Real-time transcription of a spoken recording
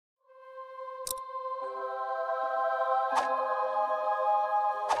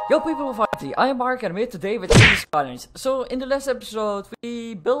Yo people of IT, I am Mark and I'm here today with Cities Skylines. So in the last episode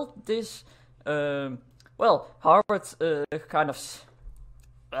we built this, Harvard kind of,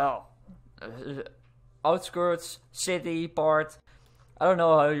 outskirts, city part, I don't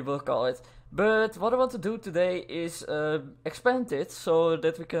know how you will call it. But what I want to do today is expand it so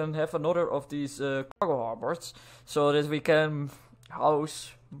that we can have another of these cargo harbors. So that we can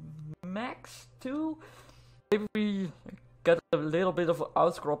house max 2. Maybe we get a little bit of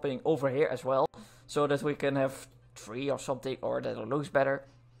outcropping over here as well, so that we can have 3 or something, or that it looks better.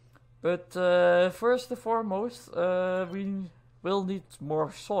 But first and foremost, we will need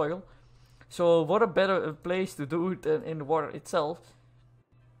more soil. So what a better place to do it than in the water itself,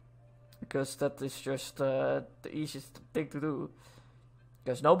 because that is just the easiest thing to do,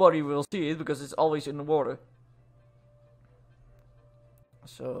 because nobody will see it because it's always in the water.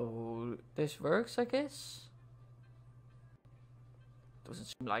 So this works, I guess. Doesn't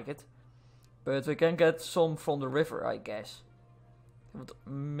seem like it, but we can get some from the river, I guess. It would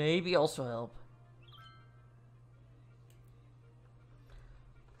maybe also help.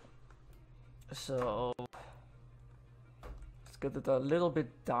 So let's get it a little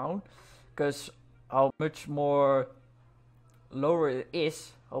bit down, because how much more lower it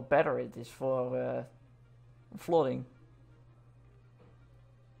is, how better it is for flooding.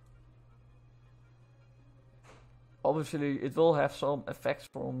 Obviously it will have some effects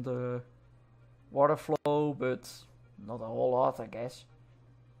from the water flow, but not a whole lot, I guess.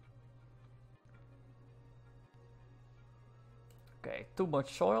 Okay, too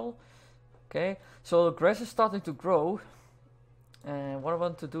much soil. Okay, so the grass is starting to grow, and what I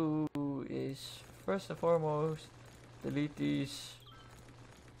want to do is first and foremost delete these,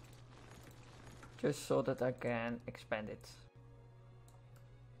 just so that I can expand it.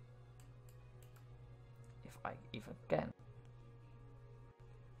 I even can.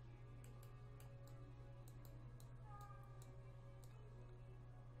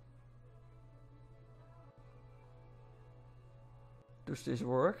 Does this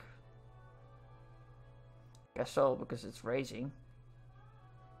work? Guess so, because it's raising.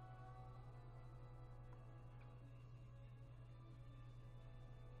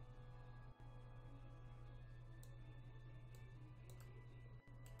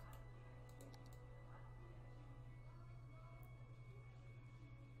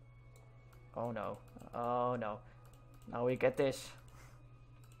 Oh no, oh no. Now we get this.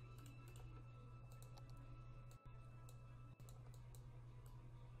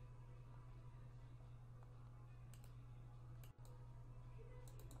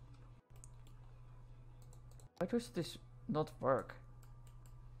 Why does this not work?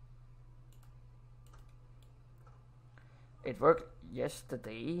 It worked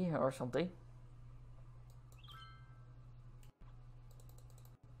yesterday or something.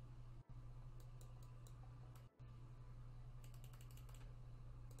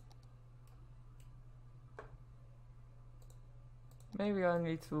 Maybe I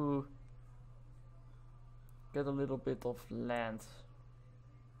need to get a little bit of land.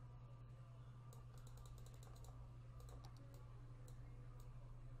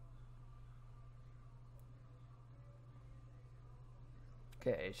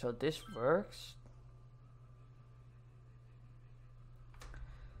 Okay, so this works.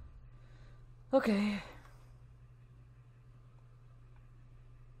 Okay.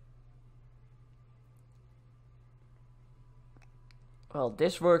 Well,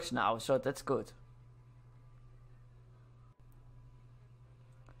 this works now, so that's good.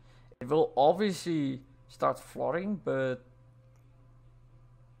 It will obviously start flooding, but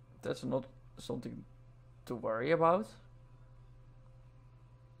that's not something to worry about.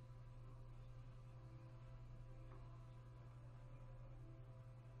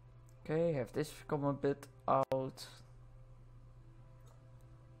 Okay, have this come a bit out.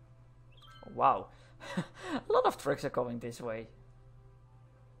 Wow, a lot of trucks are coming this way.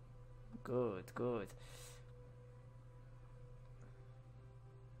 Good, good.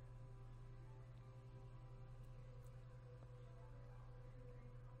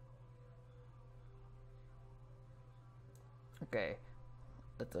 Okay,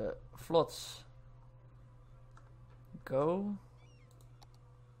 let the floods go.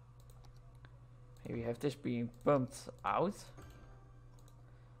 Maybe have this being pumped out,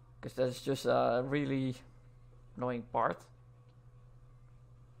 because that's just a really annoying part.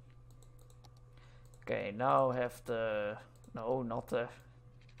 Okay, now have the, no, not the,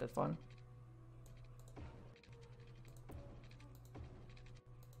 that one.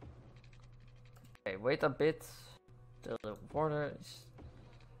 Okay, wait a bit till the water is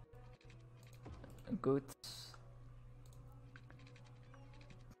good.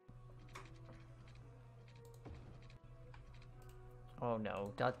 Oh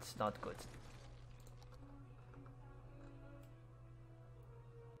no, that's not good.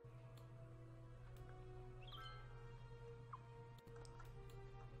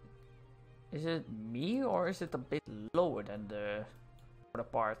 Is it me or is it a bit lower than the other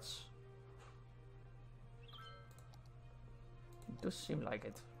parts? It does seem like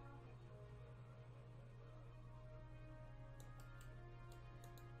it.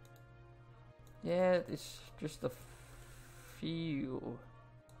 Yeah, it's just a few.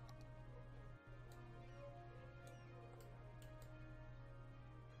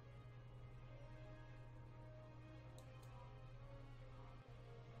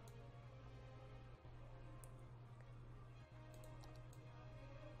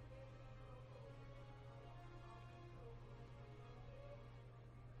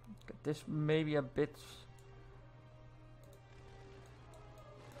 This may be a bit.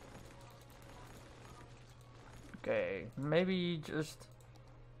 Okay, maybe just.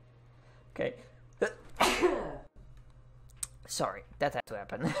 Okay. Sorry, that had to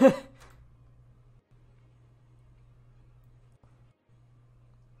happen.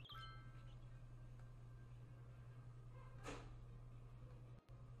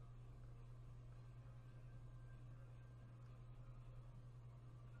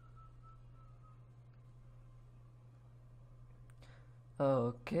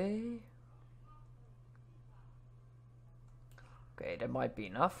 Okay. Okay, that might be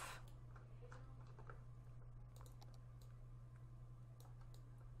enough.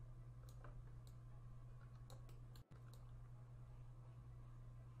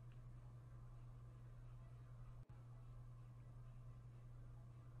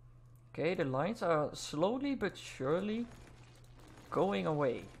 Okay, the lines are slowly but surely going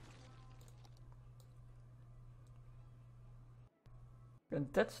away. And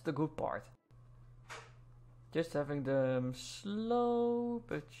that's the good part. Just having them slow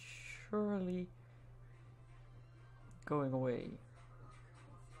but surely going away.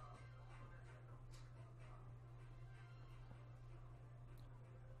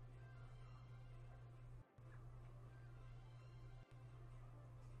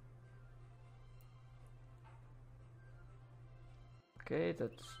 Okay,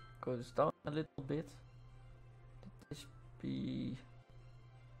 that goes down a little bit. Let this be.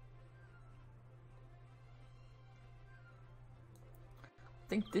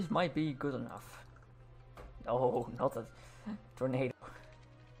 I think this might be good enough. No, not a tornado.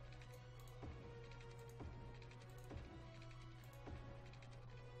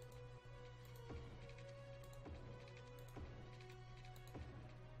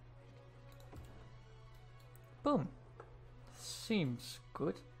 Boom. Seems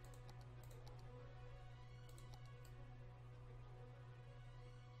good.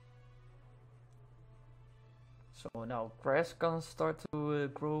 So now grass can start to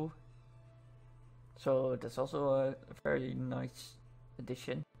grow. So that's also a very nice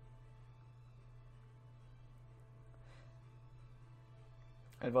addition.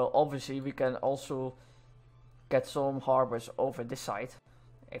 And well, obviously we can also get some harbors over this side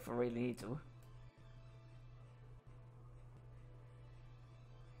if we really need to.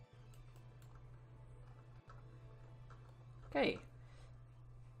 Okay.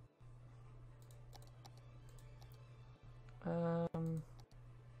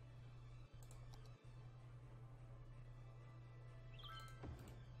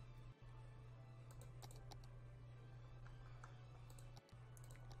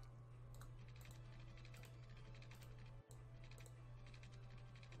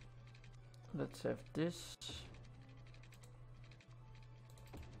 Let's have this.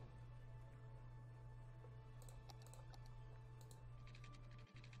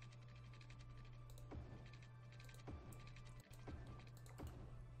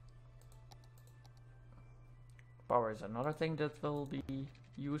 Power is another thing that will be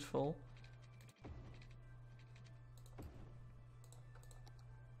useful.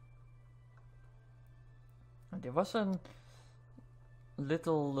 And there was a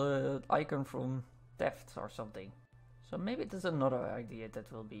little icon from theft or something. So maybe there's another idea that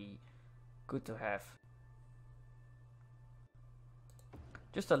will be good to have.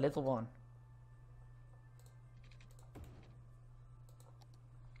 Just a little one.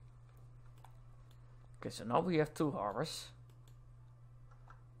 Okay, so now we have 2 harbors.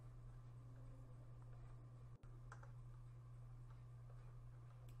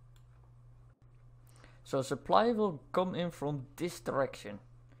 So supply will come in from this direction,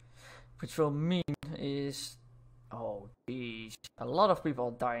 which will mean is, oh geez, a lot of people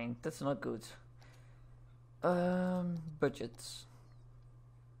are dying. That's not good. Budgets.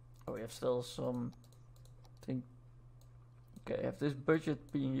 Oh, we have still some thing. Okay, have this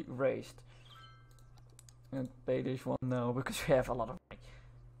budget been raised? And pay this one now because we have a lot of money.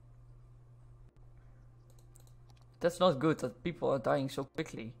 That's not good that people are dying so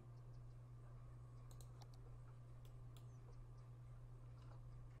quickly.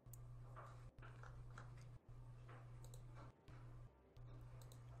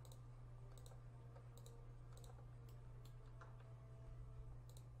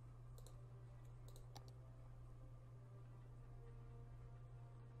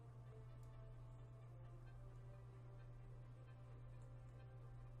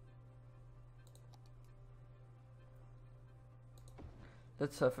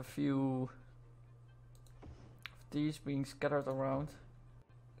 Let's have a few of these being scattered around,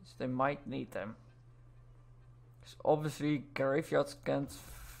 because they might need them. Because obviously graveyards can't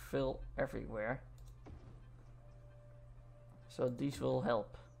fill everywhere. So these will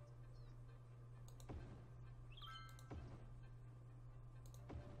help.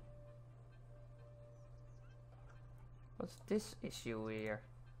 What's this issue here?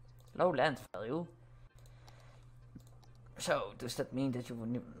 Low land value. So, does that mean that you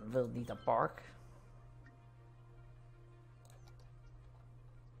will need a park?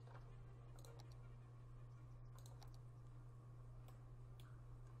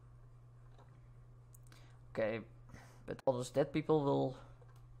 Okay, but all those dead people will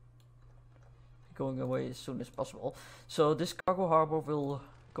be going away as soon as possible. So this cargo harbor will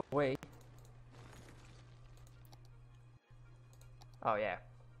go away. Oh yeah.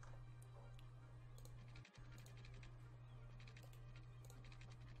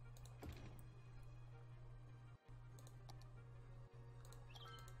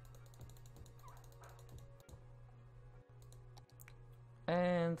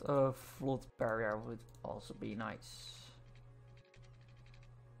 And a flood barrier would also be nice.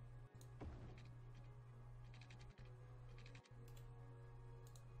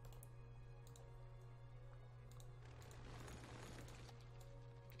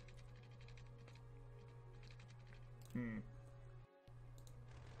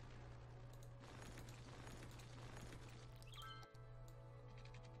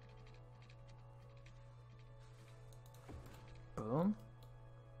 Boom.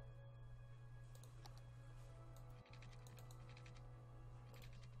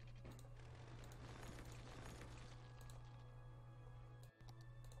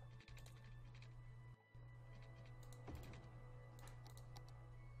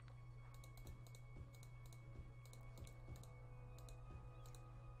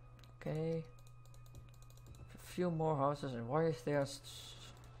 Okay. A few more houses, and why is there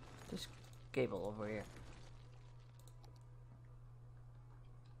this cable over here?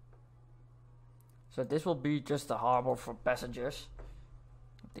 So this will be just a harbor for passengers.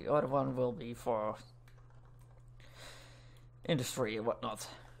 The other one will be for industry and whatnot.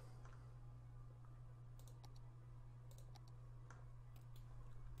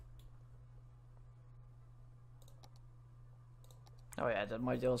 Oh yeah, that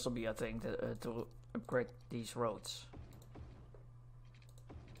might also be a thing to upgrade these roads.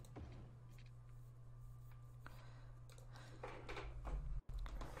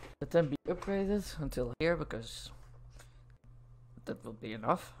 Let them be upgraded until here, because that will be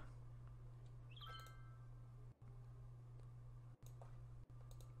enough.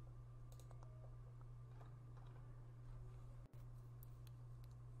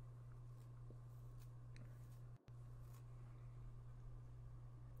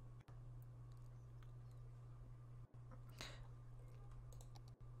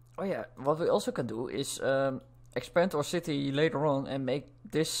 Oh yeah, what we also can do is expand our city later on and make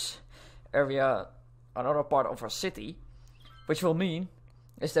this area another part of our city, which will mean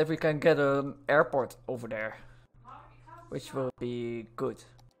is that we can get an airport over there, which will be good.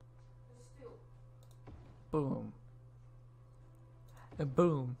 Boom. And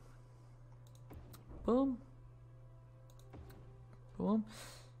boom. Boom. Boom.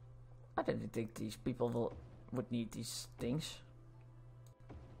 I didn't think these people would need these things.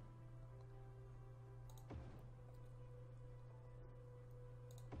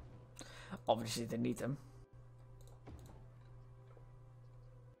 Obviously they need them.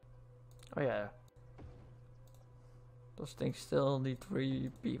 Oh yeah. Those things still need to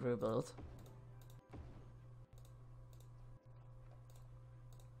be rebuilt.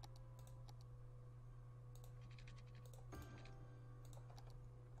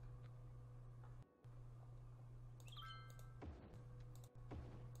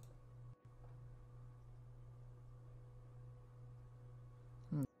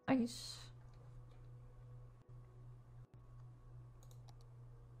 Nice.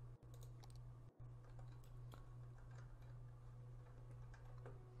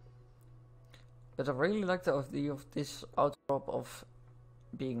 But I really like the idea of this outcrop of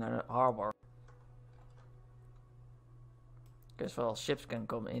being a harbor. Because, well, ships can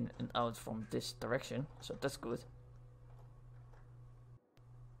come in and out from this direction, so that's good.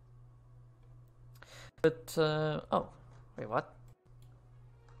 But, oh, wait, what?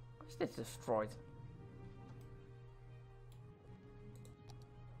 Why is this destroyed?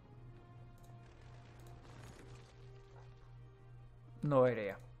 No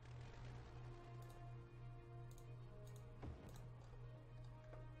idea.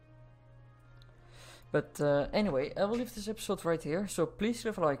 But anyway, I will leave this episode right here, so please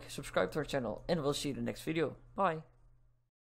leave a like, subscribe to our channel, and we'll see you in the next video. Bye!